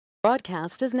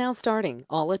Broadcast is now starting.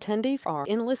 All attendees are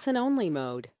in listen-only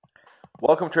mode.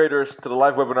 Welcome, traders, to the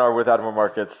live webinar with Admiral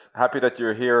Markets. Happy that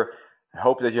you're here. I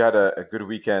hope that you had a good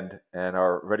weekend and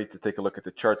are ready to take a look at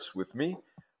the charts with me.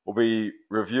 We'll be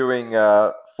reviewing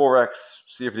Forex,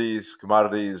 CFDs,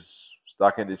 commodities,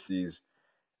 stock indices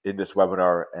in this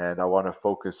webinar, and I want to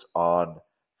focus on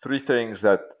three things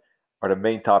that are the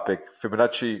main topic: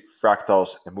 Fibonacci,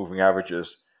 fractals, and moving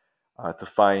averages,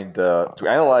 to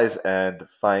analyze and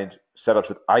find setups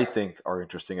that I think are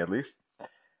interesting, at least.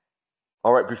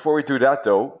 All right, before we do that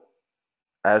though,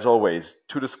 as always,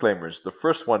 two disclaimers. The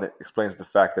first one explains the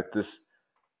fact that this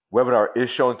webinar is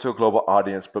shown to a global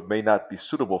audience but may not be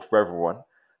suitable for everyone.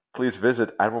 Please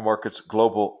visit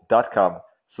admiralmarketsglobal.com,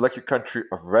 select your country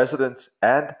of residence,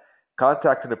 and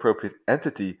contact an appropriate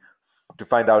entity to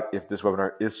find out if this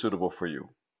webinar is suitable for you.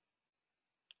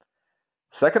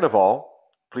 Second of all,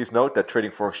 please note that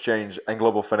trading for exchange and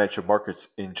global financial markets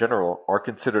in general are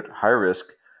considered high risk.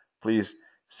 Please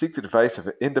seek the advice of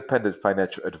an independent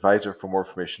financial advisor for more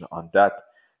information on that.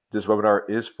 This webinar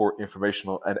is for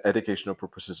informational and educational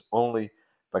purposes only.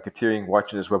 By continuing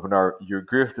watching this webinar, you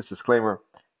agree with this disclaimer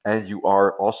and you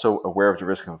are also aware of the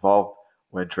risk involved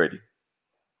when trading.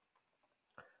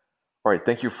 All right,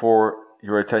 thank you for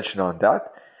your attention on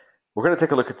that. We're going to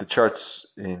take a look at the charts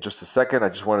in just a second. I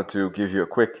just wanted to give you a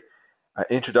quick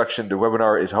introduction. The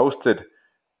webinar is hosted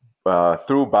by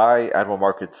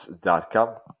admiralmarkets.com.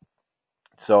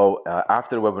 So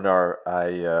after the webinar,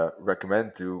 I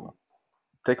recommend to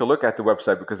take a look at the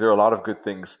website because there are a lot of good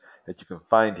things that you can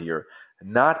find here.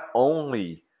 Not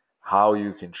only how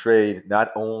you can trade,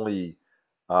 not only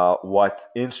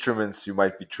what instruments you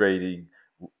might be trading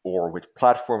or which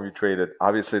platform you traded,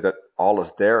 obviously that all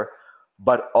is there,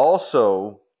 but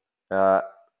also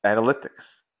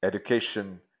analytics,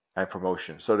 education, and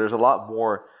promotion. So there's a lot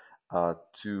more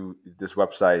to this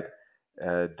website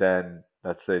than,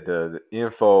 let's say, the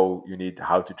info you need,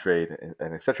 how to trade,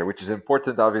 and etc., which is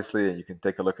important, obviously, and you can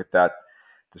take a look at that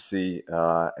to see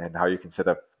and how you can set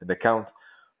up an account.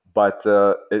 But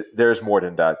there's more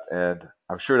than that, and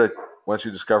I'm sure that once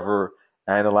you discover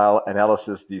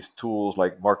analysis, these tools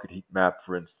like Market Heat Map,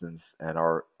 for instance, and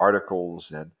our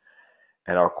articles and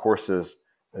our courses,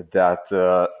 that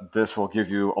this will give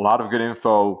you a lot of good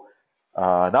info,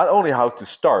 not only how to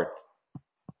start,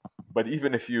 but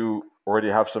even if you already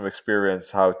have some experience,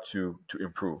 how to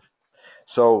improve.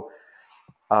 So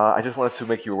I just wanted to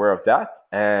make you aware of that.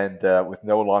 And with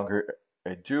no longer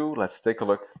ado, let's take a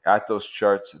look at those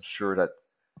charts. I'm sure that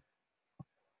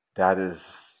that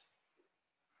is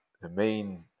the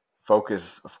main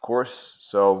focus, of course,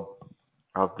 so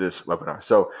of this webinar.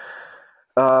 So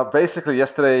basically,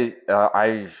 yesterday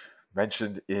I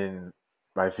mentioned in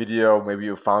my video, maybe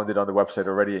you found it on the website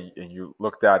already and you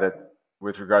looked at it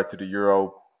with regard to the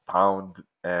euro, pound,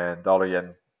 and dollar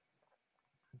yen,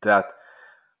 that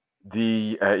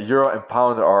the euro and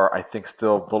pound are, I think,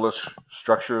 still bullish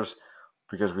structures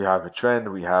because we have a trend,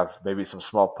 we have maybe some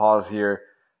small pause here,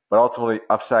 but ultimately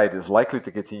upside is likely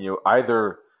to continue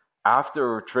either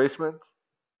after retracement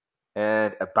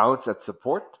and a bounce at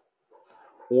support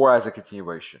or as a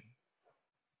continuation.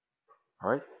 All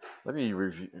right, let me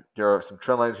review. There are some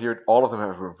trend lines here. All of them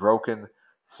have been broken,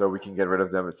 so we can get rid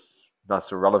of them. It's not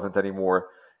so relevant anymore.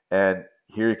 And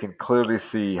here you can clearly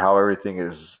see how everything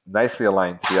is nicely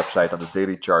aligned to the upside on the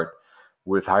daily chart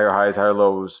with higher highs, higher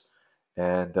lows.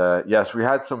 And yes, we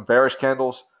had some bearish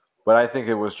candles, but I think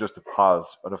it was just a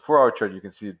pause. On the 4-hour chart, you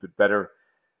can see it a bit better.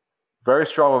 Very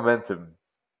strong momentum.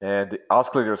 And the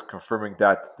oscillator is confirming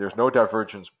that there's no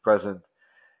divergence present.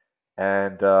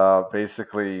 And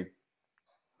basically,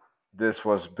 this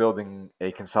was building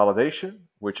a consolidation,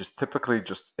 which is typically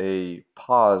just a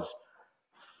pause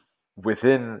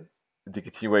within the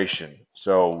continuation.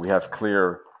 So we have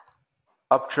clear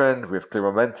uptrend, we have clear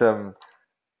momentum.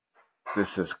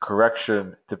 This is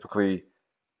correction. Typically,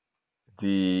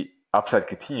 the upside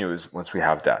continues once we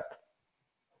have that.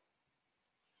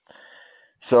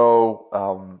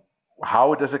 So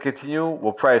how does it continue?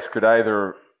 Well, price could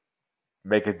either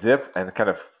make a dip and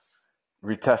kind of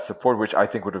retest support, which I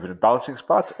think would have been bouncing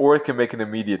spots, or it can make an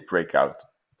immediate breakout.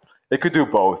 It could do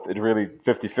both. It really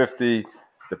 50-50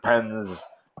 depends,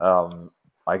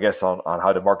 I guess, on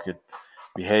how the market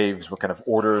behaves, what kind of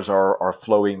orders are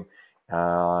flowing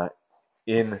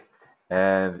in,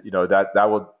 and that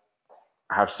will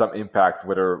have some impact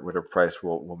whether price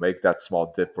will make that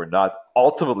small dip or not.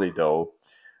 Ultimately, though,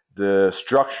 the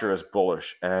structure is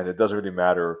bullish, and it doesn't really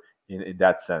matter in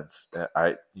that sense.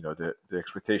 The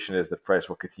expectation is that price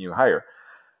will continue higher.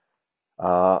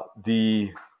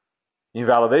 The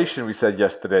invalidation we said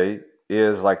yesterday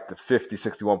is like the 50,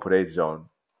 61.8 zone.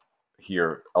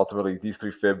 here. Ultimately, these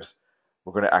three fibs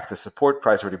were going to act as support.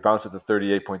 Price already bounced at the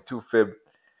 38.2 fib.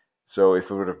 So if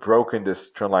it would have broken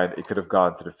this trend line, it could have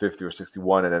gone to the 50 or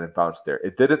 61 and then it bounced there.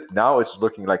 It did it. Now it's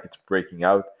looking like it's breaking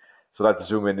out. So let's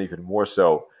zoom in even more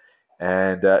so.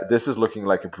 And this is looking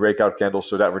like a breakout candle.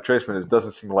 So that retracement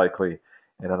doesn't seem likely.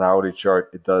 And on an hourly chart,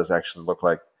 it does actually look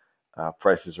like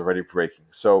price is already breaking.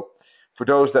 So for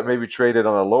those that maybe traded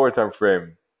on a lower time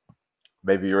frame,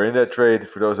 maybe you're in that trade.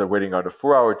 For those that are waiting on the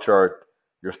 4-hour chart,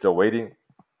 you're still waiting.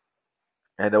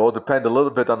 And it will depend a little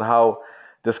bit on how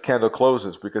this candle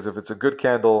closes, because if it's a good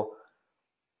candle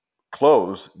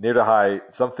close near the high,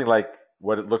 something like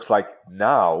what it looks like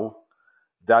now,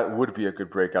 that would be a good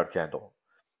breakout candle.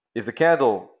 If the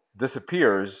candle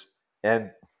disappears and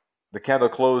the candle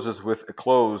closes with a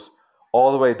close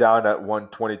all the way down at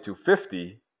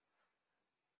 122.50,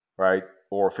 right,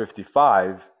 or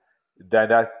 55, then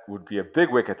that would be a big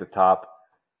wick at the top.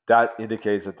 That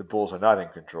indicates that the bulls are not in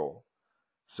control.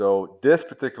 So this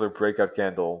particular breakout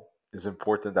candle is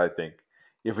important, I think.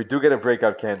 If we do get a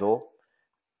breakout candle,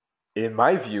 in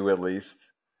my view at least,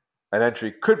 an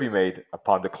entry could be made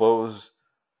upon the close.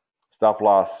 Stop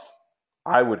loss,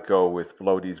 I would go with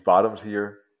below these bottoms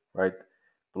here, right?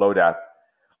 Below that.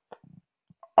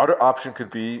 Other option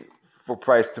could be for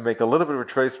price to make a little bit of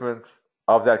retracement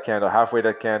of that candle, halfway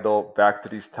that candle, back to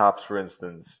these tops, for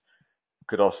instance.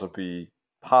 Could also be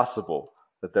possible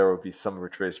that there would be some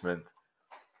retracement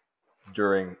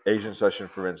during Asian session,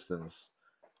 for instance.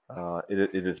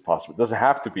 It is possible. It doesn't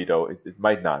have to be, though. It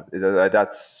might not.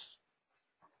 That's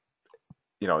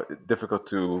difficult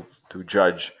to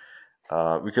judge.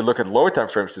 We could look at lower time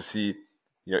frames to see,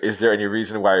 is there any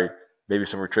reason why maybe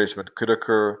some retracement could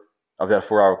occur of that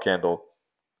 4-hour candle,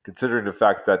 considering the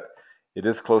fact that it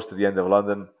is close to the end of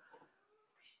London.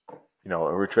 A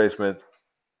retracement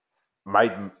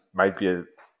might be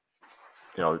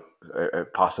a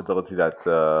possibility that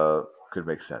could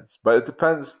make sense, but it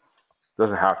depends.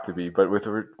 Doesn't have to be, but with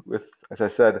as I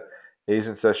said,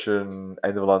 Asian session,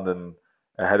 end of London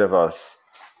ahead of us,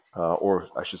 or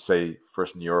I should say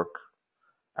first New York,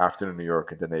 afternoon New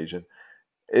York, and then Asian.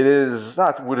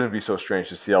 Wouldn't be so strange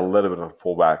to see a little bit of a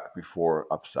pullback before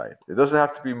upside. It doesn't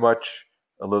have to be much,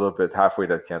 a little bit, halfway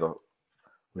that candle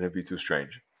wouldn't be too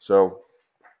strange. So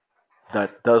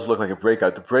that does look like a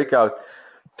breakout. The breakout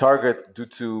target, due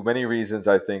to many reasons,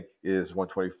 I think, is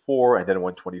 124 and then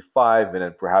 125 and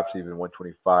then perhaps even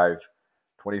 125.25,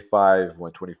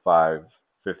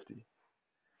 125.50.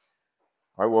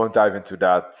 I won't dive into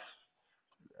that,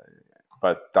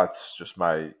 but that's just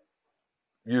my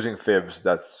using fibs.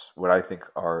 That's what I think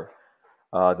are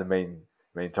the main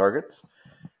targets.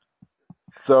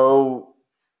 So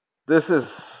this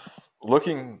is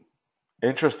looking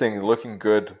interesting, looking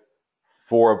good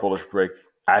for a bullish break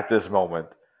at this moment.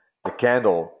 The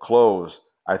candle close,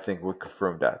 I think, would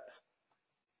confirm that.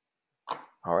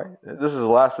 All right, this has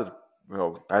lasted,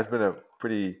 has been a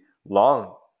pretty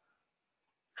long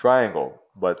triangle,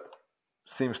 but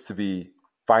seems to be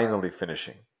finally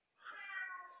finishing.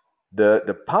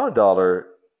 The pound dollar,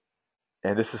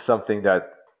 and this is something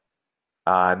that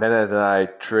Nana and I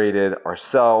traded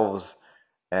ourselves,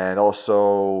 and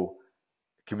also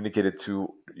communicated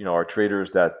to our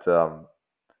traders that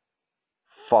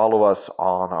follow us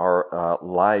on our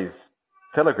live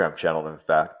Telegram channel, in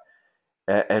fact.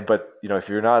 But if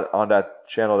you're not on that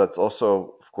channel, that's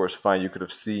also, of course, fine. You could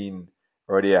have seen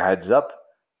already a heads up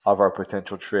of our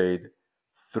potential trade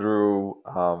through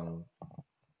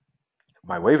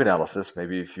my wave analysis.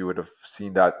 Maybe if you would have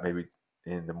seen that maybe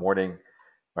in the morning,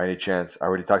 by any chance. I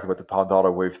already talked about the pound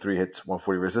dollar wave 3 hits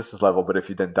 140 resistance level, but if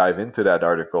you then dive into that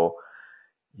article,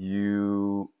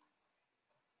 you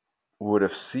would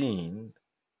have seen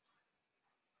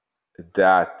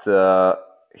that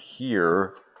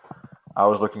here I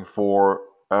was looking for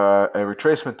a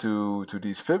retracement to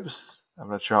these fibs. I'm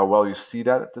not sure how well you see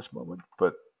that at this moment,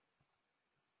 but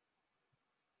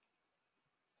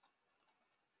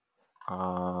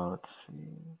let's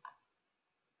see.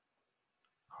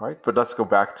 All right, but let's go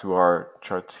back to our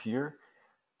charts here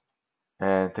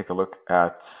and take a look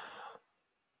at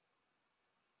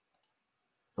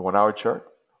the 1-hour chart.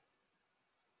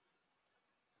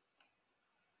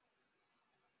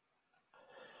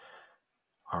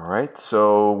 All right,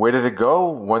 so where did it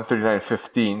go?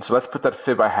 139.15. So let's put that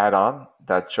fib I had on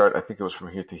that chart. I think it was from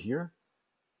here to here.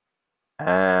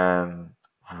 And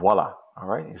voila. All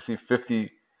right, you see 50%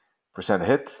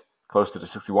 hit, close to the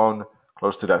 61,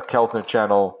 close to that Keltner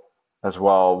channel as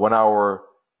well. 1-hour,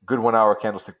 good 1-hour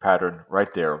candlestick pattern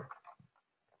right there.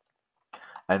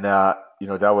 And that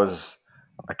was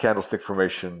a candlestick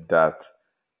formation that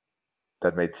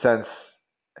made sense.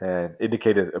 and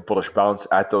indicated a bullish bounce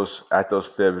at those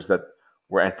fibs that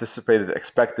were anticipated,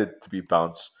 expected to be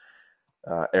bounce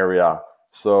area.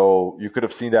 So you could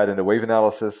have seen that in the wave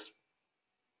analysis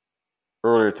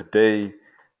earlier today,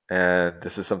 and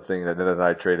this is something that Ned and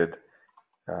I traded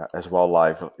as well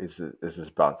live is this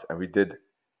bounce, and we did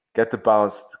get the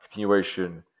bounce the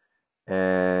continuation,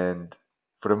 and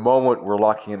for the moment we're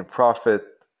locking in a profit.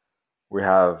 We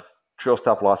have trail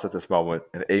stop loss at this moment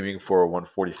and aiming for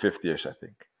 140.50ish. I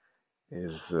think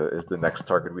is the next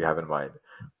target we have in mind.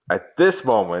 At this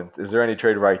moment, is there any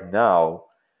trade right now?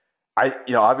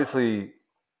 Obviously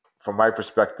from my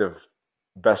perspective,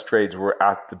 best trades were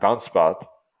at the bounce spot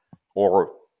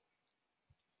or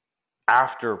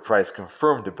after price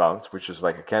confirmed the bounce, which is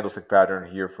like a candlestick pattern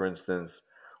here, for instance,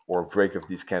 or a break of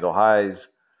these candle highs.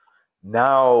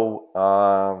 Now,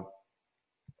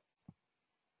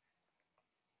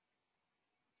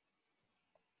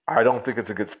 I don't think it's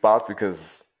a good spot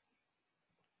because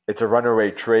it's a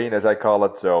runaway train, as I call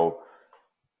it. So,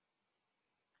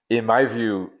 in my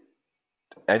view,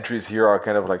 entries here are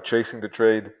kind of like chasing the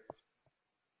trade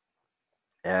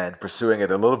and pursuing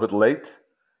it a little bit late.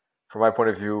 From my point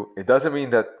of view, it doesn't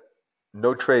mean that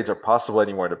no trades are possible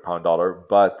anymore in the pound dollar,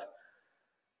 but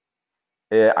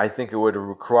I think it would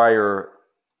require,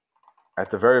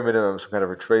 at the very minimum, some kind of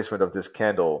retracement of this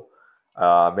candle,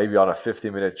 maybe on a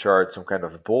 50-minute chart, some kind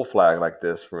of bull flag like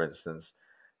this, for instance,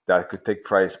 that could take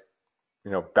price,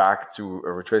 back to a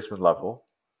retracement level.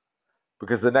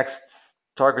 Because the next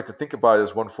target to think about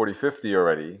is 140.50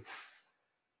 already.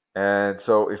 And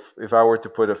so if I were to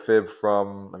put a fib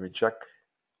from, let me check,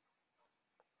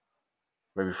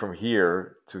 maybe from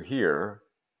here to here,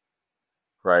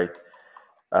 right?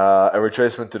 A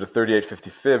retracement to the 38.50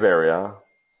 fib area,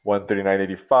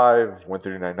 139.85,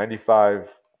 139.95.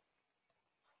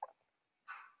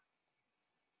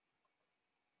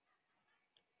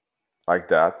 Like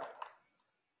that.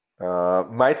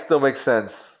 Might still make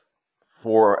sense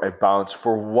for a bounce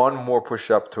for one more push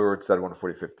up towards that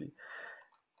 140.50.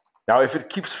 Now, if it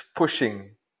keeps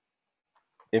pushing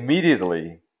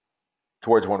immediately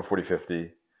towards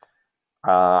 140.50,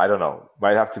 I don't know.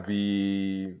 Might have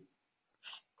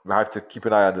to keep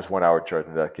an eye on this 1 hour chart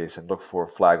in that case and look for a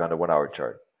flag on the 1 hour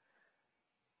chart.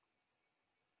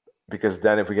 Because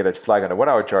then if we get a flag on the 1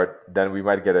 hour chart, then we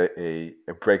might get a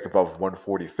break above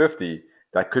 140.50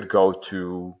 that could go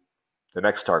to the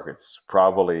next targets.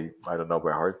 Probably, I don't know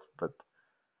by heart, but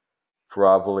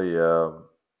probably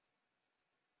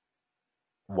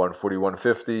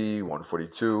 141.50,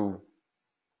 142.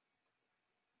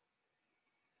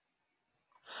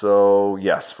 So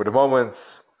yes, for the moment,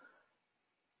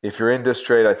 if you're in this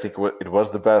trade, I think it was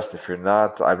the best. If you're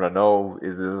not, I don't know.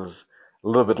 It is a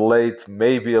little bit late,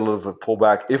 maybe a little bit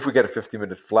pullback. If we get a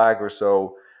 50-minute flag or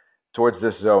so towards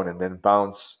this zone and then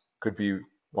bounce, could be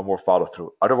one more follow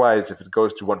through. Otherwise, if it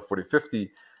goes to 140.50,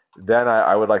 then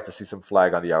I would like to see some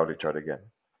flag on the hourly chart again.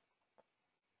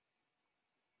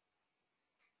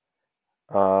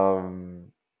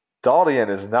 Dalian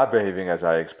is not behaving as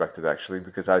I expected, actually,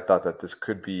 because I thought that this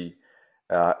could be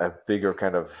a bigger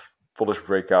kind of bullish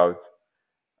breakout,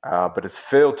 but it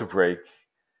failed to break.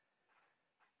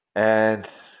 And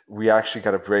we actually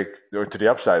got a break, or to the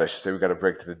upside, I should say, we got a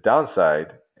break to the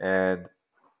downside. And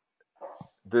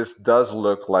this does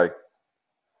look like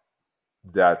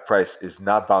that price is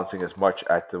not bouncing as much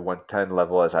at the 110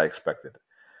 level as I expected.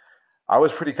 I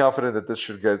was pretty confident that this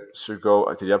should go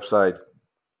to the upside,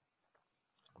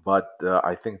 but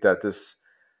I think that this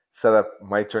setup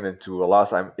might turn into a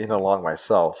loss. I'm in along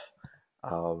myself.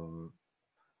 Um,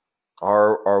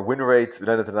 our win rate,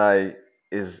 Leonard and I,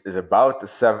 is about the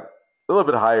seven, a little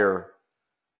bit higher.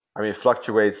 I mean, it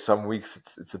fluctuates. Some weeks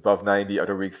it's above 90,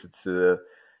 other weeks it's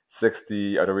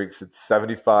 60, other weeks it's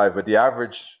 75, but the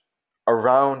average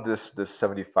around this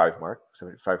 75 mark,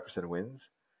 75% wins.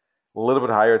 A little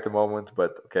bit higher at the moment,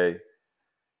 but okay.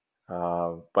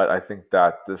 But I think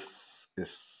that this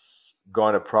is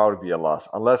going to probably be a loss,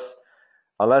 unless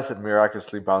it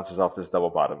miraculously bounces off this double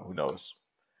bottom. Who knows?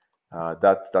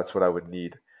 That's what I would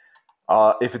need.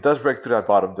 If it does break through that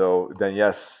bottom, though, then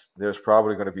yes, there's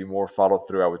probably going to be more follow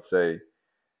through. I would say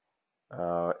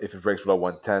if it breaks below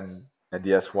 110 and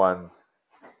the S1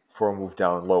 for a move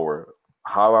down lower.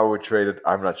 How I would trade it,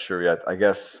 I'm not sure yet. I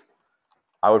guess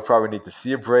I would probably need to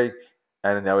see a break,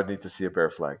 and then I would need to see a bear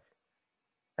flag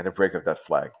and a break of that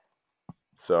flag.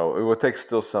 So it will take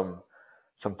still some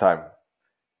time.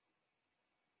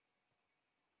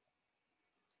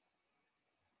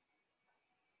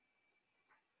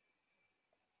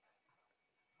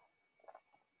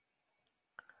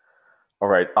 All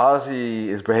right, Aussie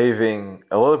is behaving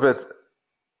a little bit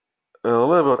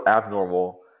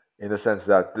abnormal. in the sense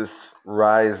that this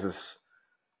rise is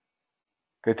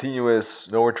continuous,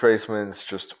 no retracements,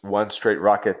 just one straight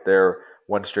rocket there,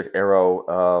 one straight arrow,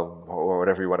 or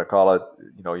whatever you want to call it.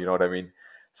 You know what I mean.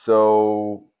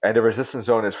 So, and the resistance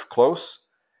zone is close,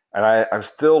 and I'm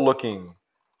still looking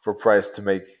for price to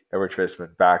make a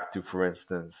retracement back to, for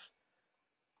instance,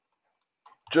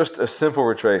 just a simple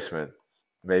retracement,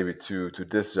 maybe to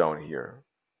this zone here,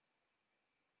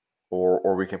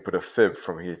 or we can put a fib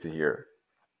from here to here.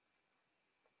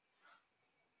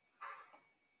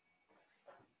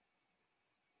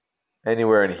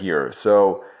 Anywhere in here.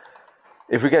 So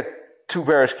if we get two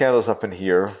bearish candles up in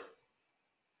here,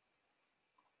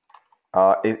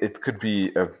 it could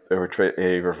be a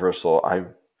reversal. I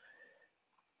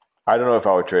don't know if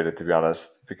I would trade it, to be honest,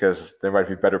 because there might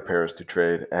be better pairs to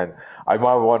trade, and I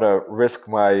might want to risk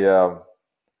my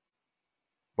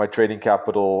trading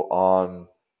capital on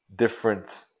different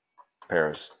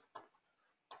pairs.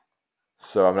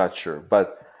 So I'm not sure,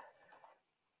 but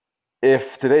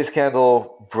if today's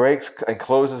candle breaks and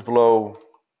closes below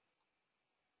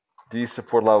these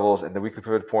support levels and the weekly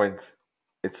pivot point,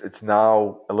 it's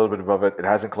now a little bit above it. It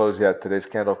hasn't closed yet. Today's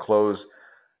candle closed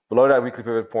below that weekly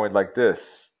pivot point like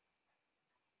this,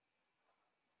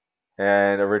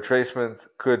 and a retracement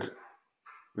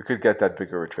we could get that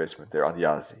bigger retracement there on the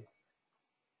Aussie.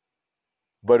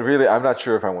 But really, I'm not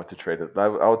sure if I want to trade it.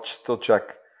 I'll still check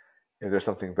if there's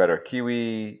something better.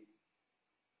 Kiwi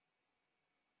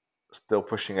still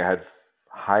pushing ahead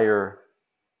higher.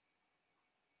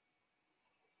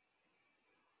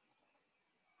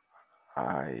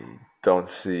 I don't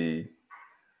see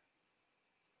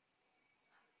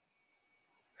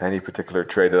any particular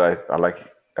trade that I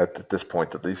like at this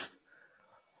point, at least.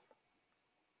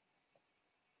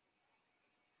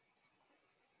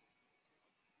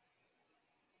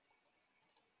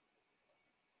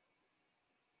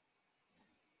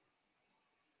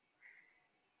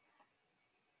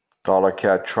 Dollar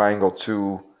CAD triangle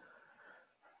 2.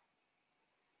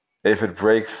 If it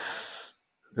breaks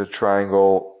the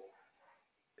triangle,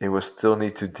 it will still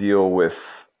need to deal with,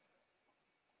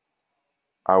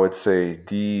 I would say,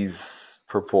 these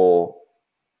purple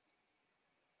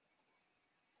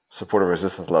support and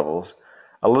resistance levels.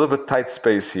 A little bit tight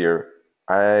space here.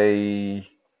 I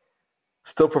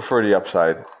still prefer the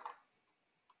upside.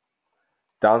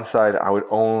 Downside, I would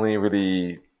only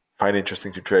really find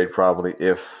interesting to trade probably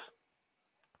if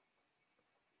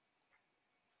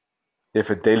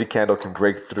a daily candle can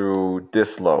break through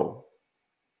this low,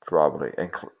 probably, and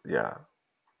yeah,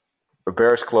 a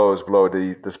bearish close below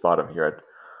this bottom here at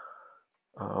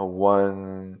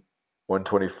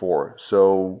 124.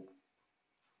 So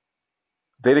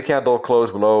daily candle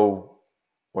close below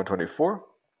 124,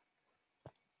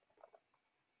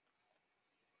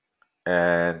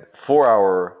 and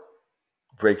 4-hour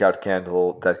breakout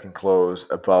candle that can close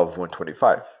above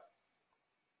 125.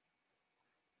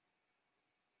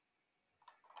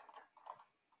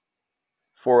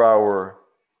 Four-hour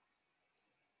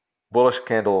bullish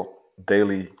candle,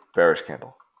 daily bearish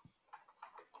candle.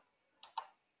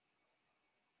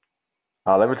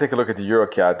 Let me take a look at the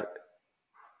EuroCAD.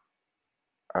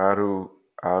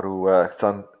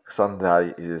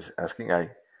 Sandai is asking.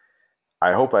 I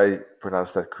hope I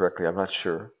pronounced that correctly. I'm not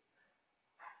sure.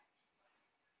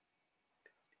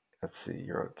 Let's see,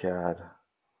 EuroCAD.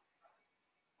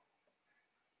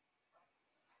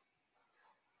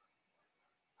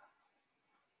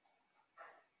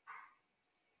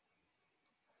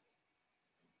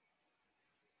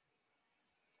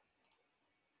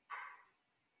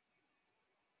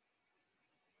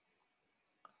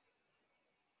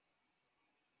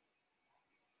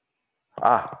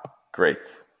 Ah, great.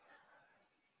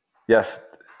 Yes,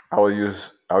 I will use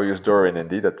Dorian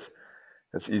indeed.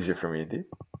 That's easier for me indeed.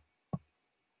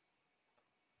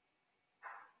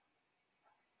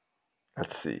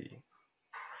 Let's see.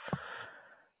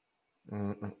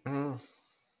 Mm-mm-mm.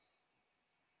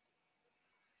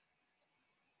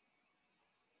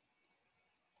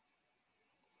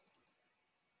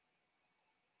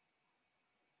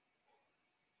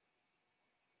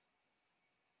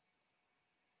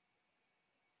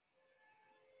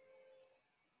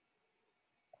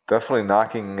 Definitely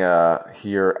knocking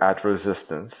here at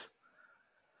resistance.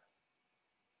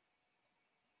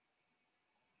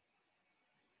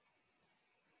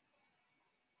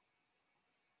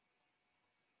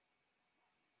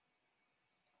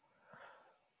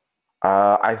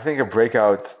 I think a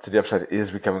breakout to the upside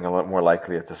is becoming a lot more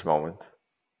likely at this moment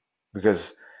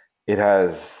because it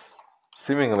has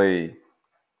seemingly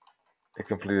it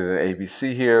completed an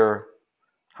ABC here,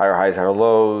 higher highs, higher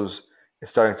lows. It's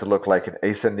starting to look like an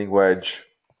ascending wedge.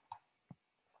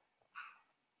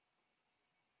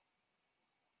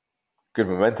 Good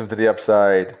momentum to the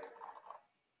upside.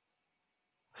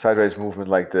 Sideways movement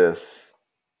like this.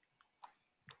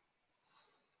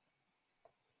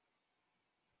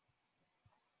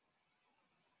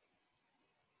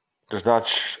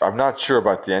 I'm not sure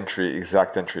about the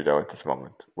exact entry though at this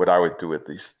moment. What I would do at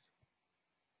least.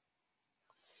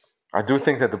 I do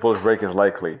think that the bullish break is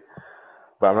likely,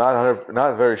 but I'm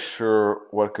not very sure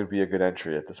what could be a good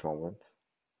entry at this moment.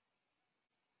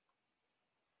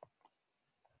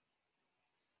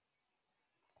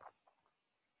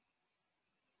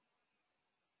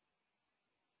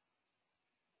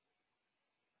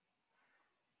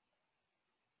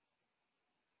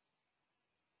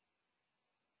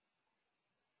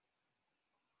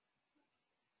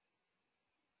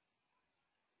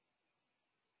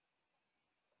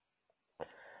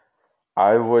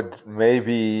 I would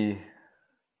maybe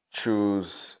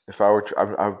choose if I were.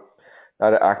 I'm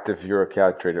not an active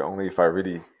EuroCAD trader, only if I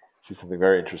really see something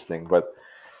very interesting. But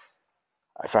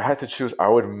if I had to choose, I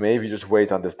would maybe just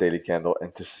wait on this daily candle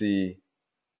and to see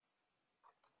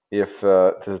if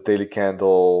this daily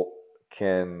candle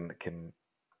can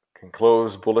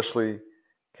close bullishly,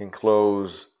 can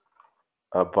close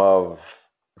above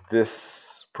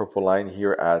this purple line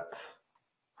here at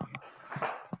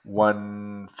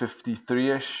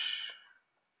 153-ish.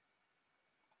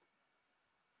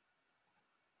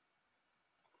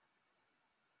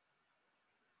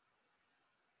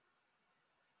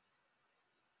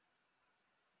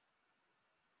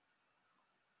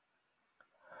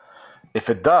 If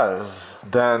it does,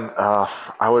 then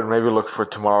I would maybe look for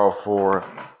tomorrow for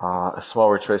a small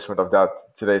retracement of that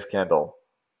today's candle.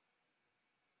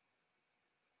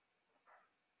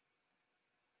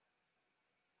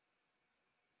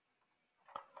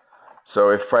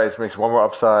 So if price makes one more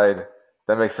upside,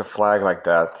 then makes a flag like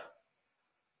that,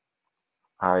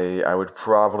 I would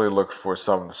probably look for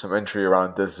some entry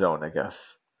around this zone, I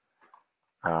guess.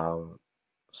 Um,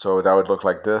 so that would look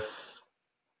like this,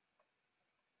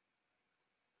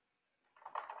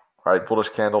 right? Bullish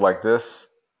candle like this.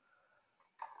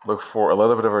 Look for a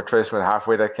little bit of retracement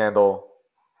halfway that candle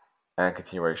and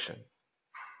continuation.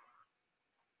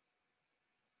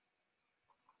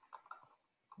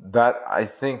 That I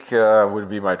think would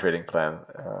be my trading plan.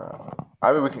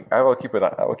 I mean, I will keep it.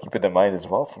 I will keep it in mind as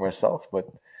well for myself. But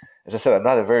as I said, I'm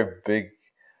not a very big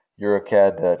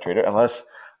EuroCAD trader unless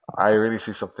I really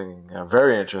see something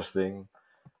very interesting.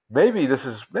 Maybe this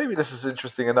is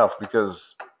interesting enough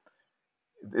because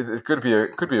it could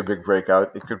be a big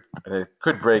breakout. It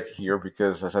could break here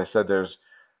because as I said, there's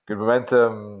good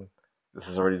momentum. This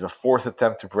is already the fourth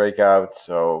attempt to break out.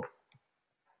 So,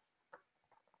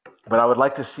 but I would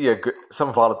like to see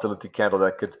some volatility candle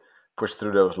that could push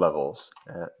through those levels,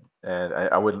 and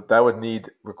I would that would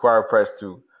require price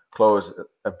to close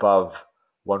above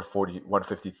 140,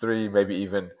 153, maybe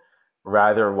even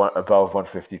rather above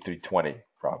 153.20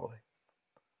 probably.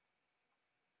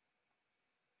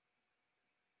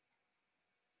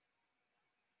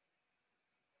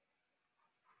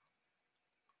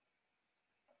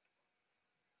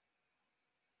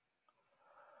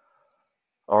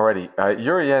 Alrighty,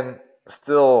 Euro yen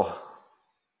still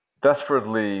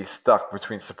desperately stuck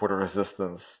between support and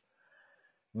resistance.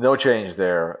 No change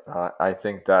there. I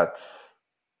think that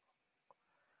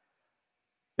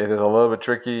it is a little bit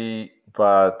tricky,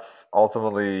 but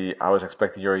ultimately I was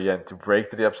expecting Euro yen to break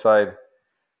to the upside,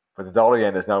 but the dollar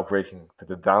yen is now breaking to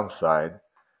the downside.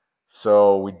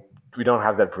 So we don't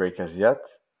have that break as yet.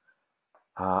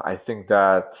 I think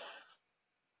that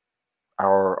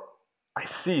our I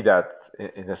see that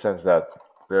in the sense that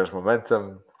there's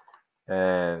momentum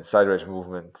and sideways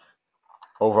movement,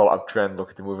 overall uptrend.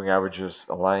 Look at the moving averages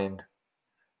aligned.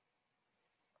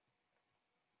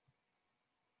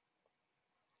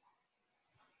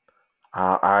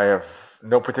 I have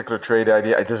no particular trade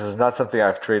idea. This is not something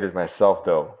I've traded myself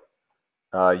though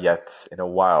yet in a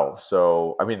while.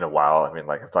 So I mean, in a while. I mean,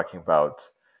 like I'm talking about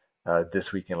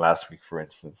this week and last week, for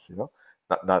instance. You know,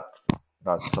 not not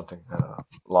not something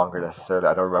longer necessarily.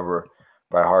 I don't remember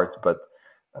by heart, but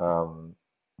um,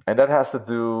 and that has to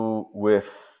do with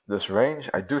this range.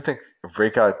 I do think a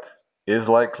breakout is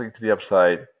likely to the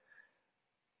upside,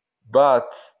 but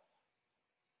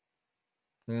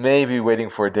maybe waiting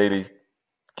for a daily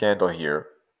candle here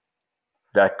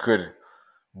that could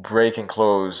break and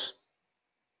close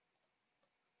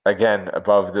again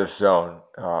above this zone,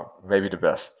 maybe the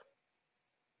best.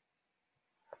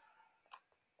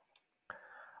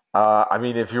 I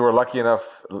mean, if you were lucky enough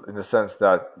in the sense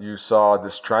that you saw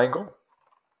this triangle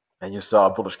and you saw a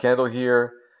bullish candle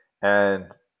here and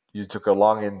you took a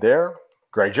long in there,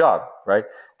 great job, right?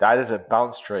 That is a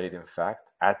bounce trade, in fact,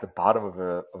 at the bottom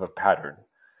of a pattern.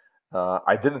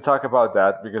 I didn't talk about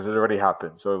that because it already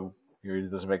happened, so it really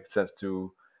doesn't make sense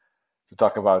to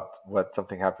talk about what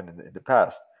something happened in the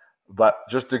past. But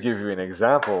just to give you an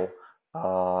example,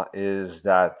 is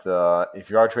that if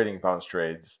you are trading bounce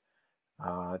trades,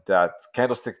 that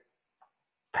candlestick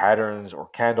patterns or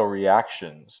candle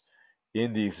reactions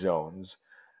in these zones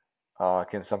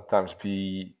can sometimes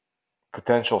be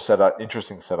potential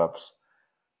interesting setups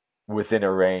within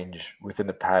a range, within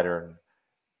a pattern,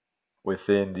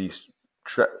 within these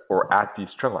or at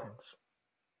these trend lines.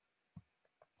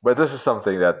 But this is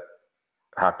something that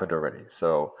happened already.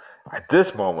 So at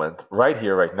this moment, right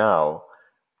here, right now,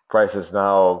 price is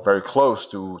now very close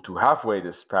to halfway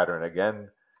this pattern again.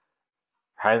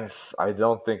 Hence, I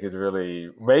don't think it really.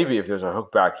 Maybe if there's a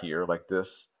hook back here like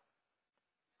this,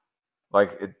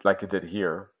 like it did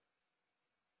here,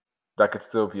 that could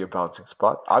still be a bouncing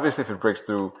spot. Obviously, if it breaks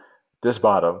through this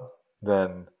bottom,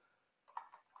 then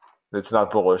it's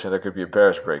not bullish and there could be a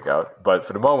bearish breakout. But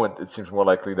for the moment, it seems more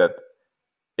likely that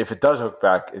if it does hook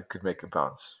back, it could make a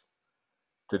bounce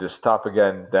to this top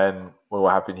again. Then what will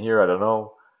happen here? I don't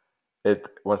know. It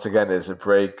once again is a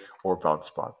break or bounce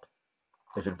spot.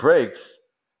 If it breaks,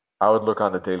 I would look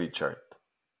on the daily chart.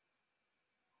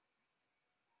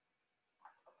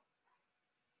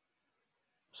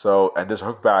 So, and this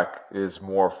hook back is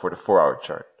more for the 4-hour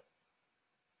chart.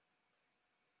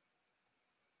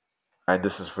 And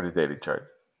this is for the daily chart.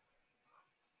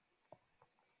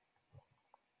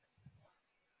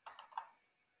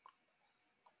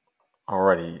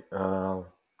 Alrighty,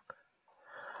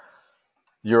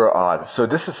 euro odd. So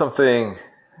this is something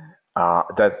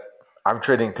that I'm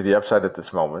trading to the upside at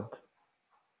this moment.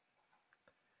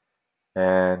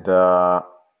 And that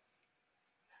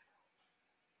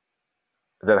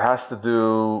has to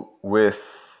do with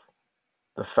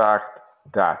the fact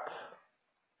that,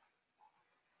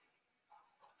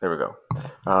 there we go.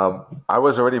 I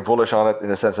was already bullish on it in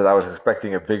the sense that I was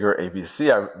expecting a bigger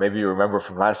ABC. Maybe you remember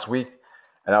from last week,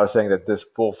 and I was saying that this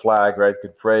bull flag, right,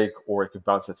 could break or it could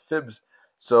bounce at fibs.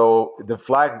 So the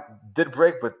flag did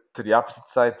break, but to the opposite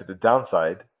side, to the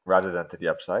downside, rather than to the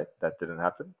upside. That didn't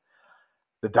happen.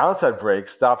 The downside break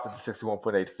stopped at the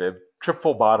 61.8 fib,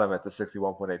 triple bottom at the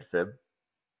 61.8 fib.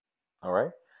 All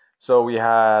right. So we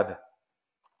had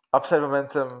upside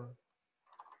momentum,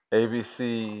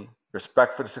 ABC,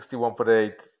 respect for the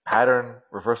 61.8, pattern,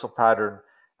 reversal pattern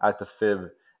at the fib.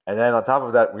 And then on top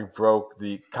of that, we broke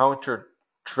the counter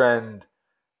trend,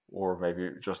 or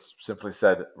maybe just simply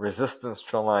said resistance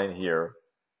trend line here.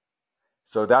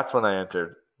 So that's when I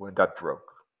entered, when that broke.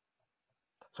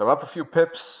 So I'm up a few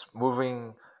pips,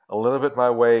 moving a little bit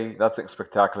my way. Nothing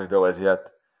spectacular though as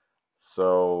yet.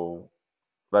 So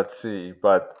let's see.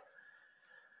 But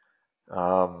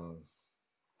for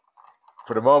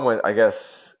the moment, I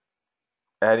guess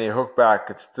any hook back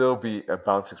could still be a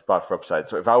bouncing spot for upside.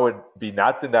 So if I would be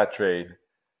not in that trade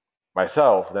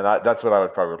myself, then that's what I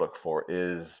would probably look for,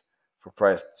 is for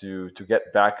price to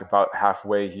get back about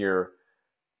halfway here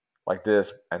like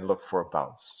this and look for a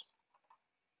bounce.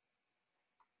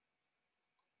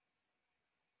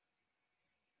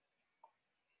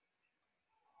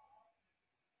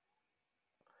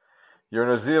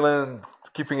 Euro New Zealand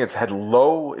keeping its head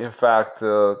low. In fact,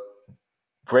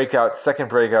 second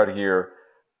breakout here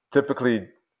typically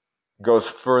goes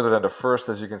further than the first,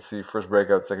 as you can see, first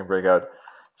breakout, second breakout.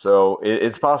 So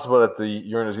it's possible that the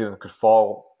Euro New Zealand could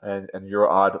fall and Euro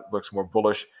odd looks more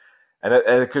bullish. And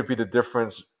it could be the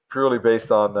difference purely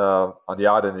based on the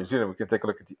odd in New Zealand. We can take a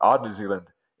look at the odd New Zealand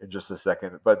in just a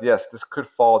second. But yes, this could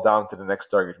fall down to the next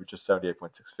target, which is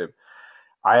 78.6 fib.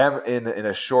 I am in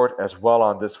a short as well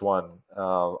on this one.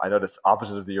 I know that's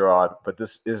opposite of the euro odd, but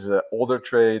this is an older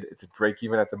trade. It's a break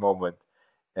even at the moment,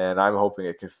 and I'm hoping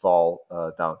it could fall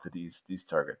down to these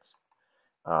targets.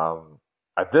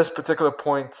 At this particular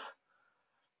point,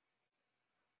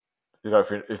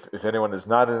 if anyone is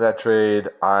not in that trade,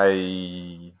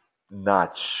 I'm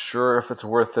not sure if it's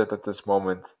worth it at this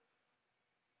moment.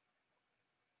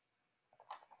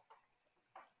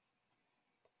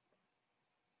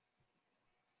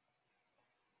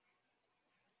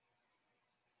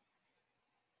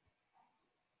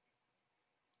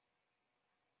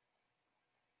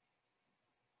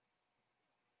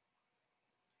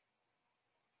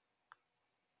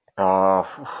 Uh,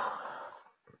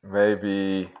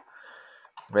 maybe,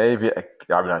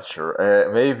 I'm not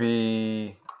sure.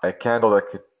 Maybe a candle that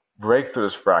could break through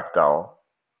this fractal,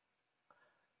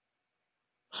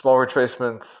 small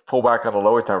retracement, pull back on a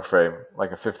lower time frame,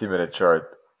 like a 50-minute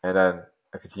chart, and then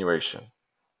a continuation.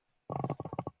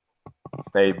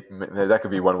 Maybe that could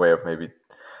be one way of maybe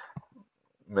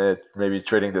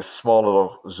trading this small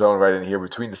little zone right in here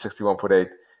between the 61.8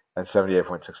 and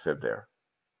 78.6 fib there.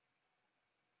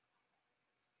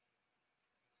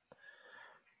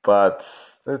 But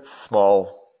it's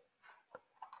small.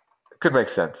 It could make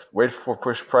sense. Wait for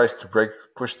push price to break,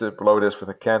 push the below this with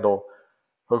a candle,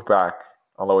 hook back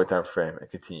on lower time frame, and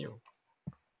continue.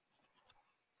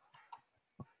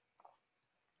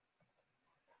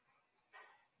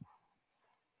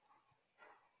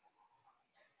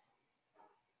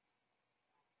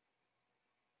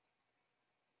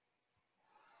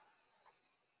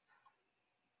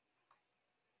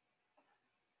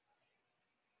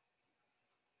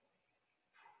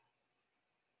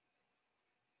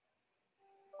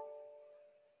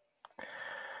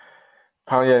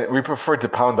 Pound yen, we prefer the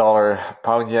pound dollar.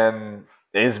 Pound yen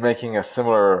is making a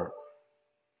similar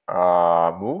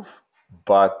move,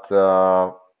 but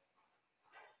the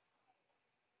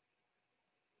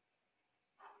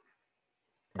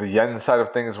yen side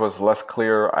of things was less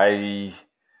clear. I'm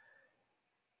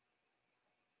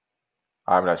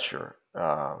not sure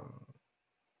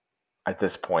at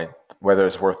this point whether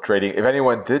it's worth trading. If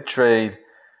anyone did trade,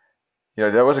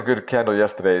 there was a good candle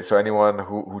yesterday. So anyone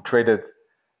who traded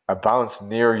a bounce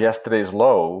near yesterday's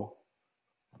low,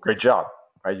 great job,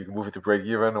 right? You can move it to break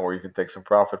even, or you can take some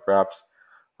profit perhaps.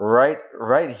 Right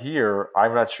here,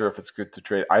 I'm not sure if it's good to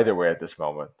trade either way at this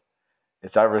moment.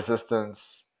 It's at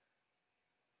resistance.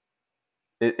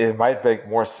 It might make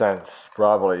more sense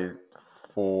probably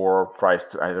for price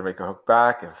to either make a hook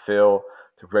back and fail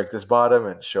to break this bottom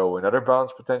and show another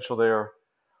bounce potential there,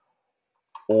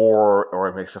 or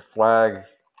it makes a flag,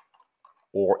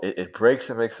 or it breaks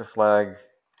and makes a flag,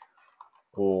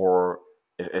 or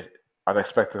it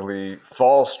unexpectedly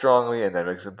falls strongly and then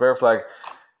makes a bear flag.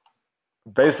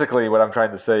 Basically, what I'm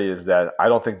trying to say is that I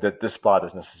don't think that this spot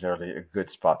is necessarily a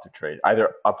good spot to trade,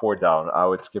 either up or down. I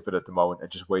would skip it at the moment and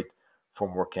just wait for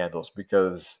more candles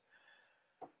because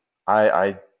I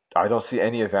I I don't see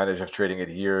any advantage of trading it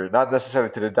here. Not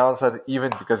necessarily to the downside,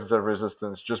 even because it's a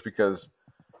resistance, just because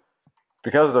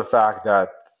of the fact that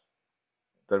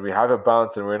we have a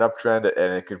bounce and we're in uptrend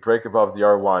and it could break above the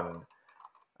R1.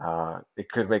 It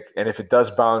could make, and if it does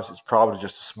bounce, it's probably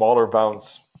just a smaller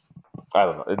bounce. I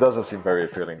don't know. It doesn't seem very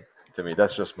appealing to me.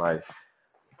 That's just my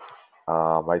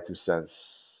 2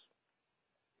 cents.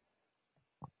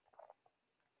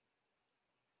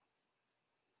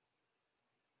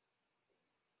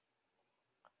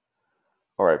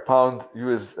 All right, pound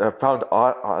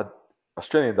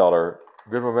Australian dollar,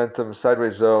 good momentum,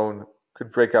 sideways zone,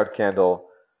 good breakout candle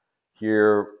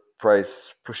here.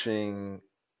 Price pushing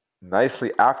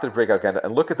nicely after the breakout candle,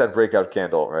 and look at that breakout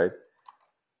candle, right?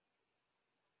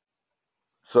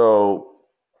 So,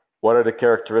 what are the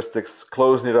characteristics?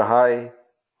 Close near the high,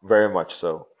 very much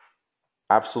so.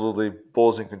 Absolutely,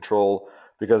 bulls in control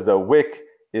because the wick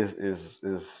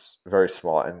is very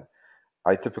small, and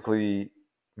I typically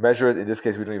measure it. In this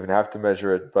case, we don't even have to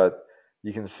measure it, but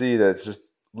you can see that it's just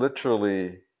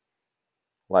literally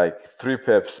like 3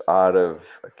 pips out of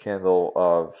a candle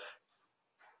of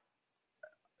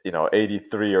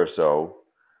 83 or so.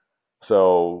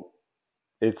 So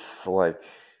it's like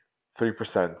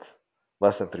 3%,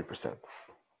 less than 3%.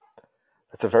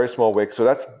 It's a very small wick, so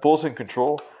that's bulls in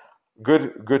control.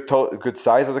 Good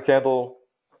size of the candle,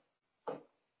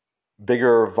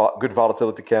 good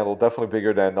volatility candle, definitely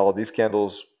bigger than all of these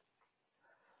candles,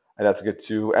 and that's good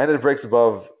too. And it breaks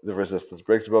above the resistance,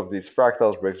 breaks above these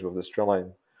fractals, breaks above this trend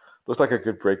line. Looks like a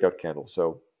good breakout candle.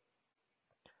 So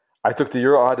I took the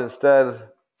euro odd instead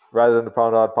rather than the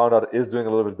pound odd. Pound odd is doing a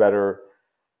little bit better,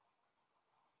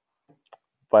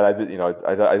 but I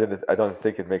don't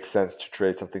think it makes sense to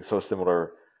trade something so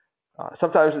similar.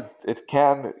 Sometimes it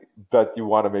can, but you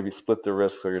want to maybe split the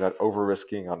risk so you're not over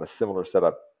risking on a similar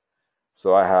setup.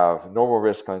 So I have normal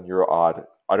risk on euro odd.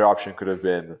 Other option could have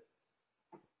been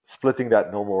splitting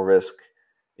that normal risk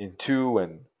in two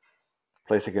and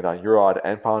placing it on euro odd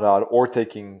and pound odd, or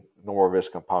taking normal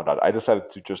risk on pound odd. I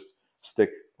decided to just stick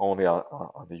only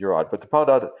on the euro odd, but the pound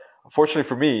odd, unfortunately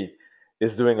for me,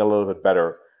 is doing a little bit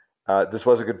better. This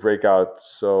was a good breakout,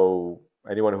 so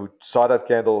anyone who saw that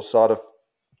candle, saw the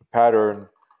pattern,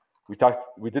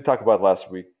 we did talk about it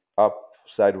last week, up,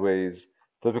 sideways.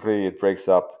 Typically, it breaks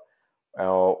up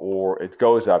or it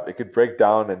goes up. It could break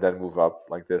down and then move up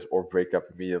like this, or break up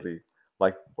immediately,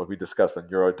 like what we discussed on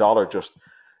euro dollar just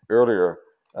earlier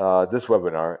this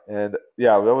webinar. And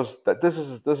yeah, this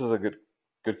is a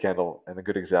good candle and a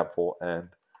good example. And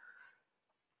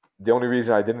the only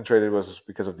reason I didn't trade it was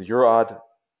because of the euro odd.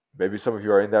 Maybe some of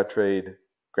you are in that trade.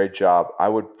 Great job. I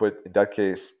would put in that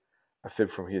case a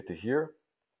fib from here to here.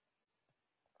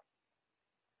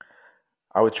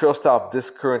 I would trail stop this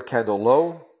current candle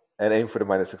low and aim for the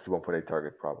minus 61.8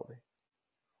 target probably.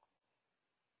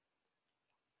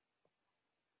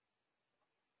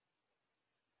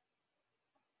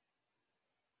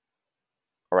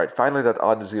 right, finally that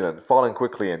odd New Zealand, falling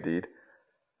quickly indeed.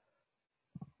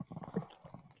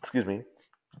 Excuse me.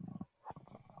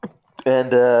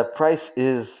 And price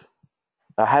is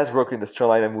has broken this trend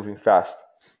line and moving fast,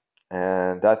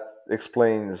 and that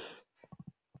explains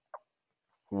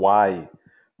why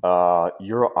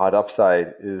Euro odd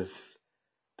upside is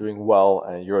doing well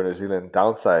and Euro New Zealand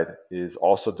downside is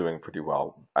also doing pretty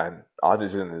well. And odd New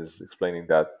Zealand is explaining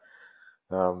that.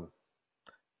 Um,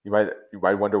 you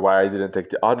might wonder why I didn't take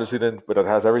the odd New Zealand, but it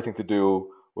has everything to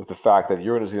do with the fact that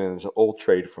Euro New Zealand is an old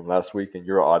trade from last week and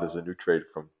Euro odd is a new trade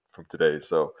from today.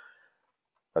 So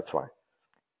that's why.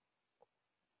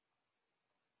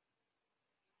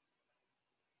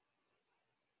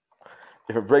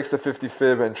 If it breaks the 50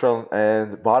 fib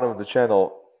and bottom of the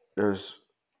channel, there's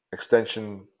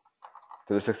extension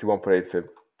to the 61.8 fib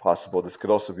possible. This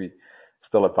could also be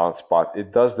still a bounce spot.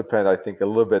 It does depend, I think, a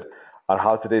little bit on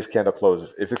how today's candle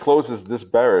closes. If it closes this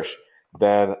bearish,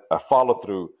 then a follow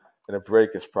through and a break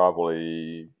is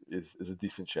probably is a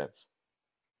decent chance.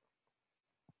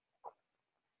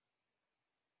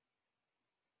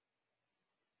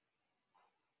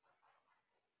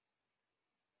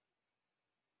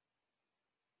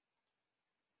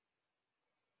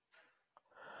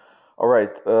 All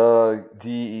right,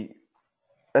 the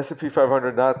S&P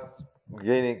 500 not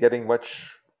getting much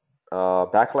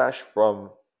backlash from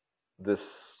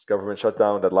this government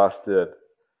shutdown that lasted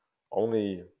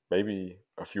only maybe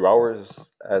a few hours.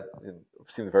 It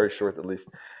seemed very short at least,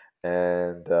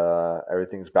 and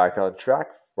everything's back on track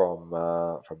from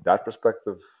that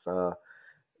perspective.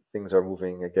 Things are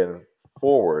moving again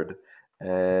forward,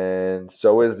 and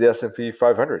so is the S&P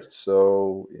 500.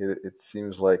 So it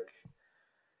seems like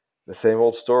the same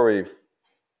old story,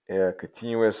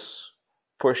 continuous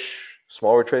push,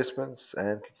 small retracements,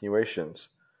 and continuations.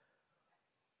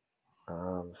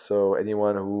 So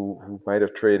anyone who might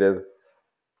have traded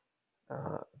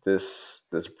this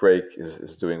break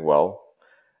is doing well.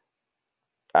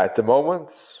 At the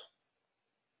moment,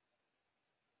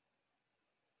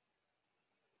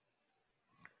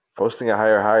 posting a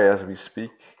higher high as we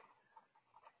speak.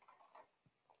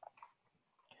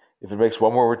 If it makes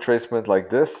one more retracement like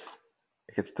this,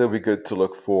 it could still be good to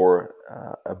look for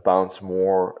a bounce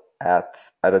more at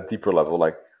a deeper level,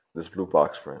 like this blue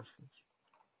box, for instance.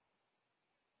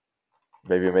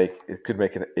 Maybe it could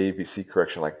make an ABC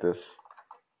correction like this.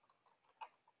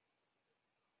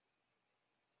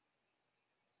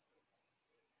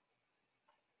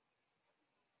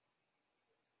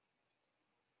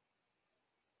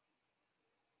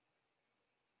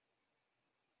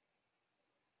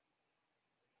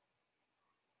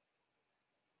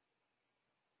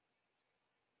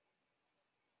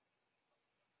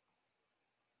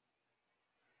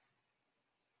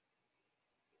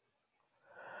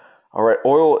 All right,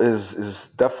 oil is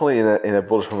definitely in a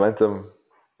bullish momentum,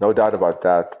 no doubt about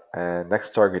that. And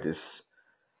next target is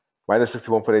minus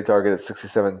 61.8 target at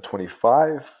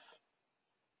 67.25.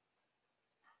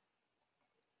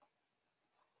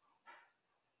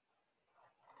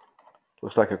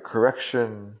 Looks like a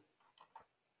correction,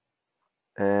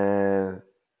 and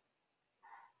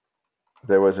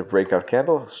there was a breakout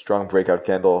candle, strong breakout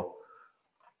candle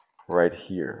right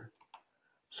here.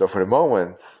 So for the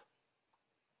moment,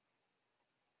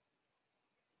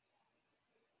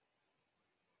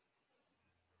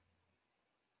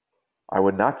 I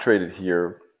would not trade it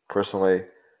here personally.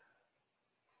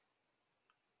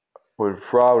 Would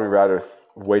probably rather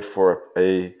wait for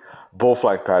a bull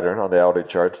flag pattern on the LD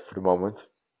chart for the moment.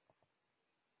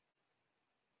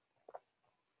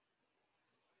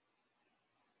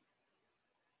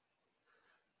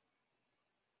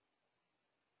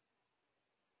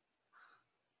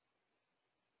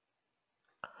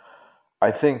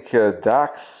 I think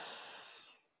DAX,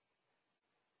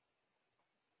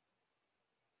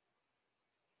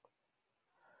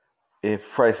 if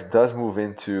price does move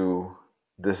into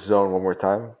this zone one more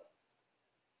time,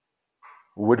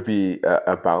 would be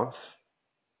a bounce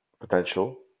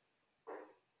potential.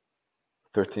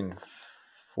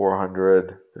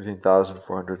 13,400,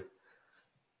 13,400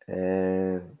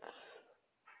 and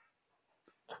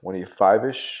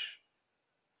 25-ish.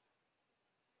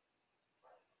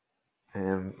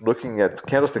 And looking at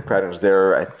candlestick patterns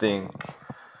there, I think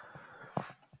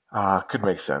could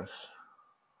make sense.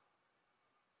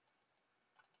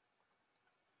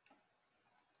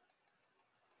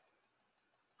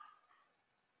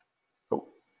 Oh,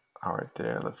 all right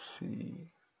there. Let's see.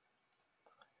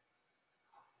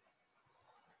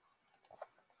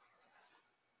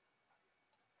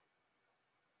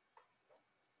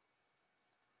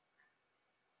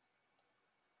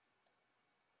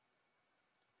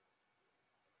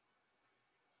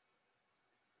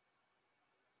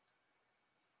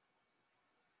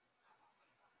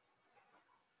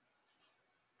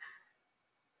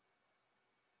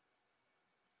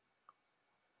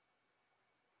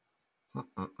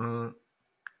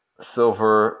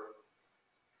 Silver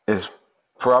is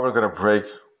probably going to break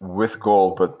with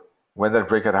gold, but when that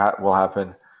breakout will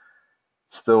happen,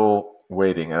 still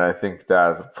waiting. And I think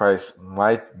that the price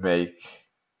might make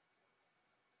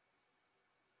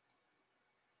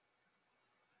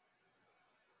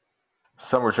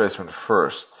some retracement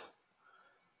first.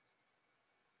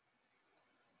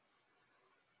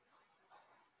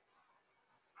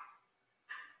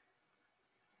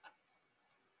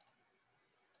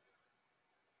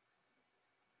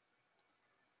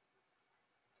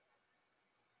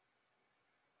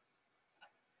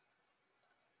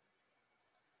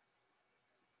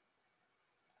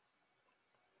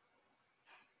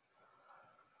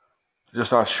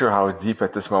 Just not sure how deep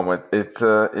at this moment. It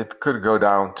could go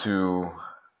down to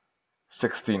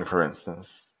 16, for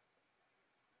instance,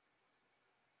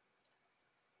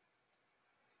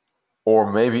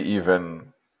 or maybe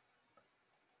even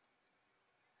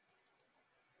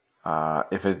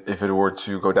if it were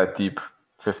to go that deep,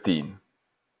 15,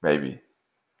 maybe.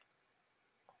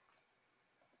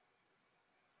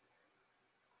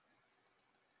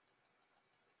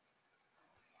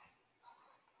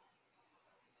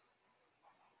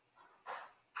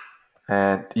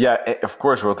 And yeah, of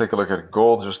course, we'll take a look at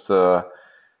gold. Just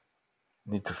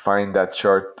need to find that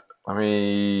chart. Let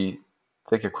me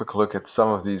take a quick look at some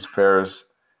of these pairs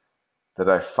that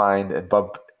I find and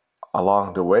bump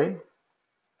along the way.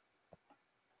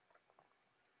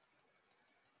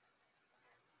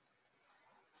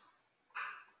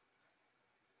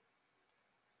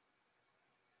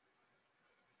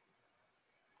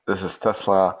 This is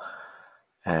Tesla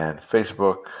and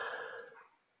Facebook.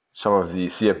 Some of the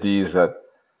CFDs that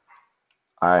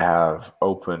I have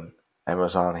open,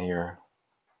 Amazon here.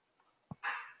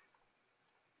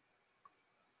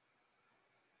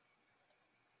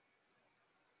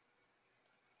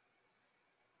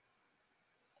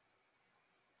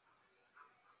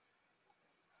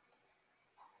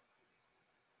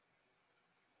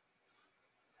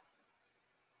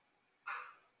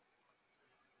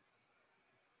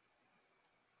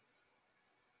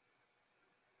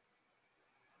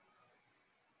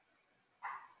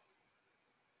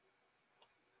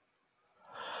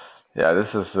 Yeah,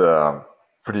 this is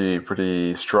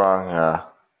pretty strong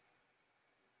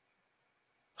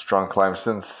strong climb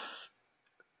since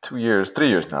 2 years, 3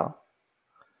 years now.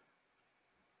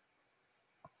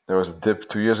 There was a dip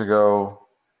 2 years ago,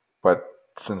 but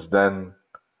since then,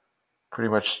 pretty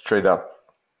much straight up.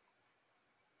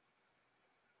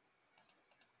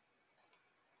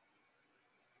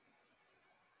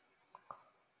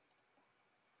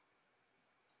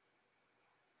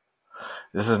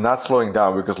 This is not slowing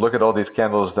down because look at all these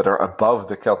candles that are above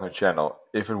the Keltner channel.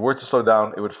 If it were to slow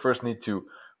down, it would first need to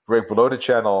break below the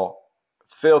channel,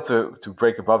 fail to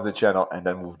break above the channel, and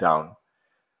then move down.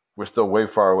 We're still way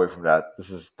far away from that. This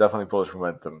is definitely bullish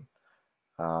momentum.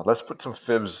 Let's put some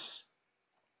fibs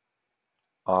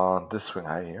on this swing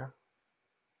high here.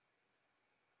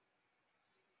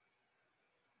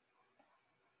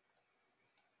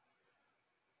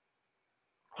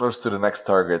 Close to the next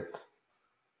target.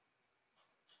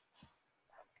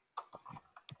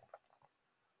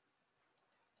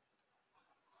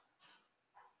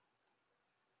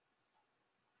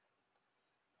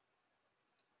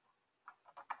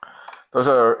 Those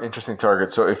are interesting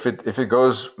targets. So if it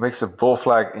goes makes a bull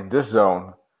flag in this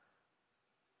zone,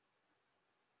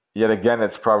 yet again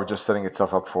it's probably just setting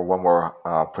itself up for one more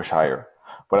push higher.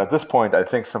 But at this point, I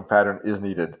think some pattern is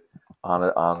needed on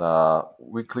a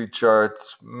weekly chart,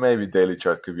 maybe daily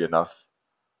chart could be enough.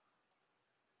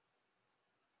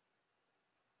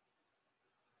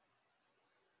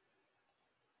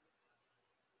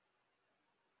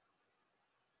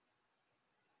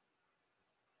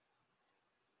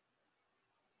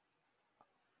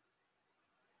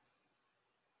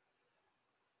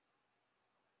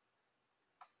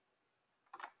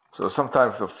 So some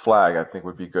type of flag I think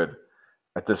would be good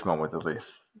at this moment at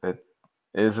least. It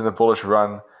is in a bullish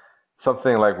run,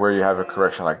 something like where you have a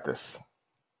correction like this.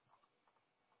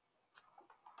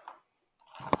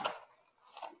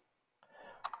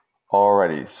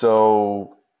 Alrighty,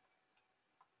 so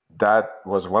that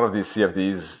was one of these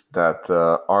CFDs that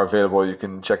are available. You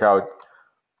can check out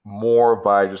more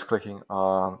by just clicking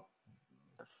on,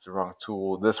 that's the wrong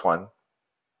tool, this one,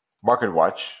 Market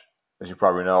Watch, as you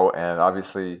probably know, and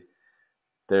obviously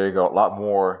there you go, a lot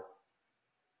more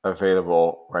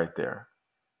available right there.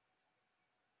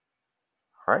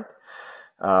 All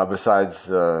right. Besides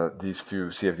these few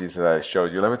CFDs that I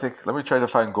showed you, let me try to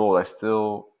find gold. I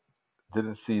still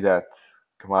didn't see that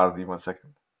commodity. 1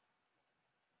 second.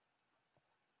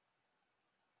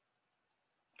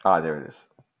 Ah, there it is.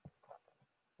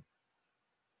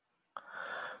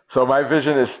 So my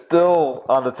vision is still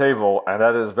on the table, and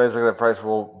that is basically the price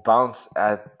will bounce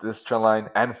at this trend line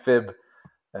and fib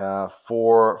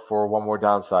for one more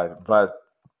downside. But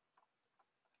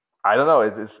I don't know.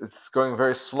 It's going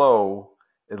very slow.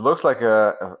 It looks like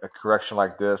a correction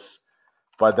like this,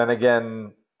 but then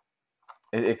again,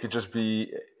 it could just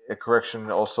be a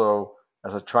correction also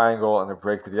as a triangle and a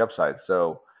break to the upside.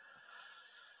 So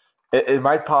it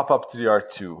might pop up to the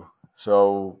R2.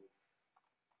 So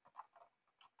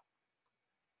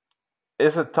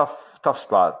it's a tough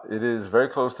spot. It is very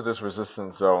close to this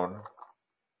resistance zone.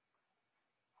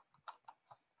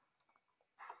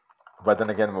 But then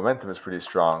again, momentum is pretty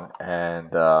strong,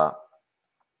 and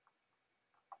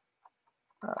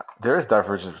there is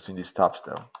divergence between these tops,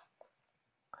 though.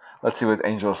 Let's see what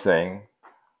Angel is saying.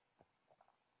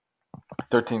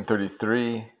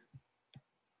 1333,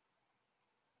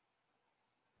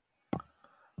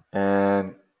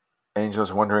 and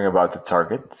Angel's wondering about the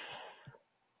target.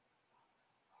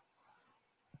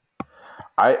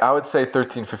 I would say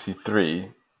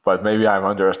 1353, but maybe I'm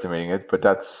underestimating it. But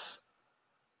that's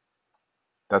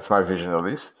my vision at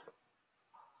least.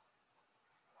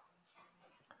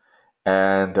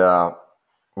 And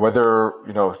whether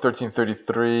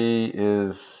 1333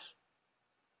 is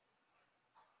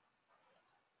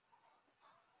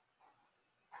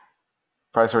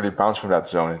price already bounced from that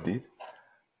zone indeed.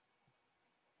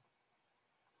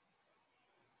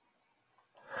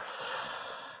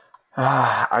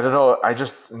 I don't know. I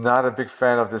just not a big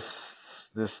fan of this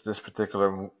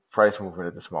particular price movement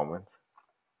at this moment.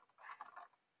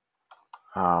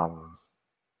 I'm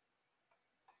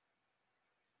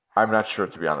not sure,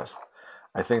 to be honest.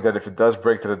 I think that if it does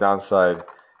break to the downside,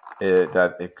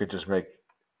 that it could just make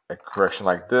a correction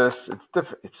like this.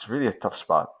 It's really a tough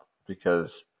spot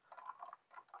because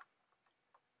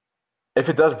if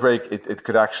it does break, it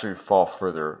could actually fall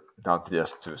further down to the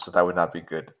S2, so that would not be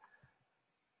good.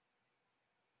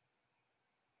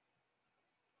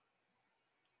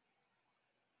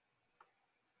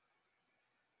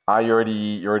 You're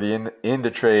already in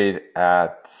the trade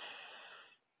at.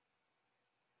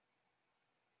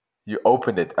 You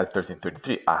opened it at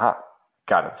 1333. Aha,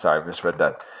 got it. Sorry, I misread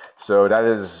that. So that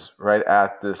is right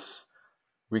at this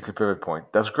weekly pivot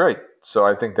point. That's great. So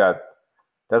I think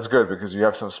that's good because you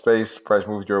have some space. Price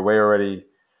moved your way already.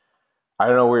 I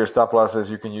don't know where your stop loss is.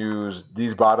 You can use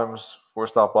these bottoms for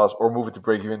stop loss or move it to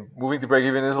break even. Moving to break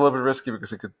even is a little bit risky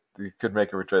because it could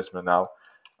make a retracement now.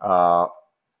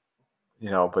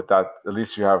 But that at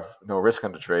least you have no risk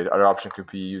on the trade. Other option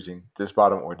could be using this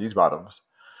bottom or these bottoms.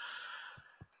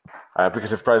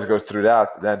 Because if price goes through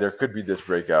that, then there could be this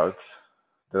breakout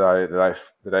that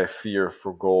I fear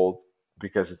for gold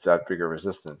because it's at bigger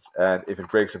resistance. And if it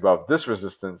breaks above this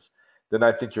resistance, then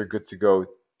I think you're good to go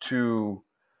to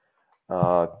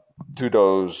the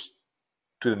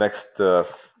next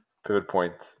pivot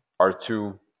point,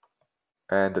 R2,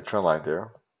 and the trend line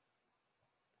there,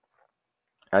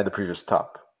 and the previous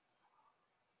top.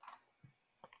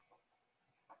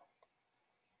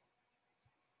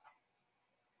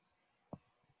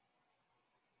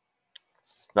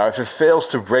 Now, if it fails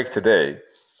to break today,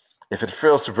 if it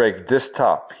fails to break this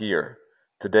top here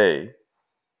today,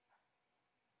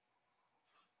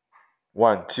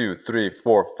 1, 2, 3,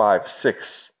 4, 5,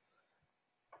 6.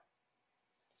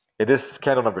 It is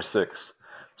candle number 6.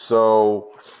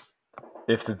 So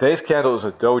if today's candle is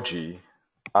a doji,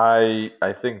 I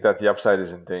think that the upside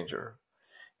is in danger.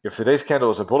 If today's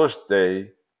candle is a bullish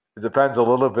day, it depends a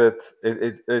little bit.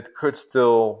 It could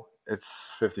still,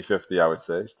 it's 50-50, I would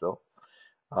say, still.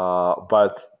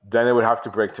 But then it would have to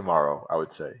break tomorrow, I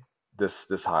would say,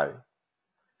 this high.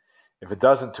 If it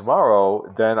doesn't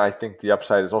tomorrow, then I think the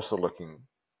upside is also looking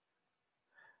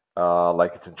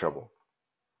like it's in trouble.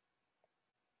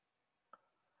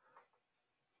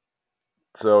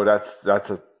 So that's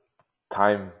a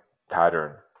time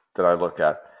pattern that I look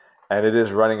at, and it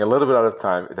is running a little bit out of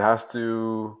time. It has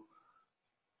to,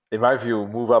 in my view,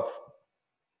 move up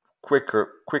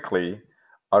quickly,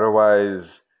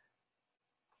 otherwise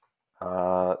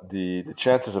the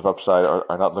chances of upside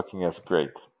are not looking as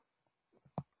great.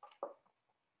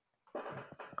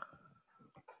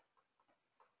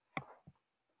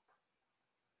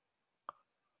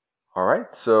 All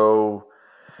right, so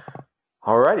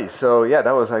alrighty, so yeah,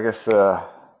 that was, I guess,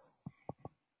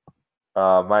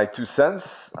 my 2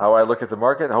 cents, how I look at the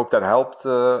market. I hope that helped.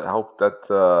 I hope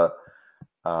that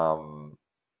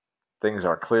things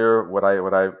are clear what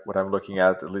I'm looking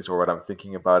at least, or what I'm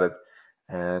thinking about it.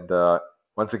 And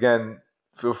once again,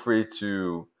 feel free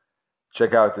to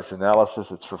check out this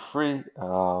analysis. It's for free.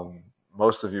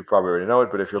 Most of you probably already know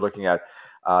it, but if you're looking at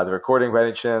the recording by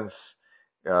any chance,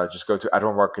 just go to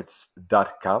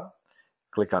admiralmarkets.com,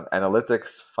 click on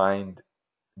analytics, find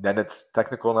Nenet's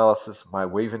technical analysis, my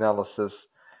wave analysis.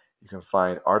 You can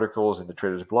find articles in the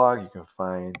trader's blog. You can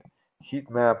find heat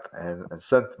map and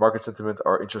market sentiment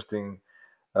are interesting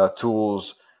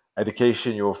tools.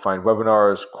 Education, you will find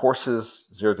webinars, courses,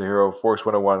 Zero to Hero, Forex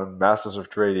 101, Masters of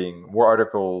Trading, more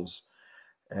articles.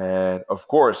 And of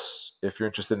course, if you're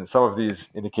interested in some of these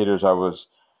indicators I was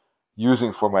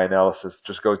using for my analysis,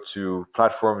 just go to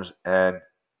platforms and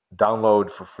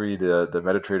download for free the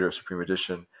MetaTrader Supreme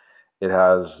Edition. It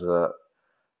has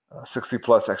 60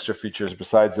 plus extra features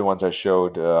besides the ones I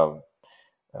showed.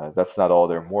 That's not all,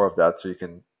 there are more of that, so you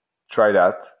can try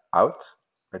that out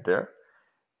right there.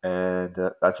 And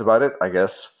that's about it, I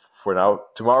guess, for now.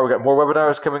 Tomorrow we got more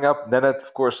webinars coming up. Nenet,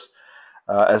 of course,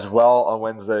 as well on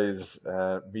Wednesdays.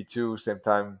 Me too, same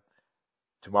time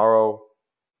tomorrow.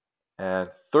 And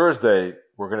Thursday,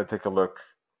 we're going to take a look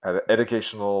at an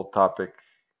educational topic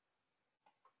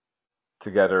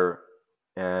together.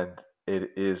 And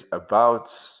it is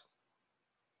about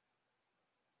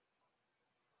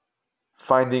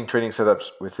finding trading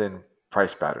setups within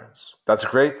price patterns. That's a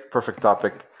great, perfect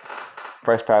topic.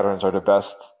 Price patterns are the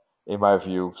best in my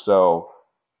view. So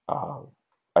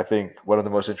I think one of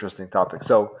the most interesting topics.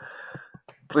 So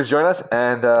please join us.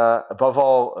 And above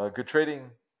all, good trading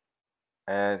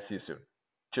and see you soon.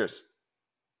 Cheers.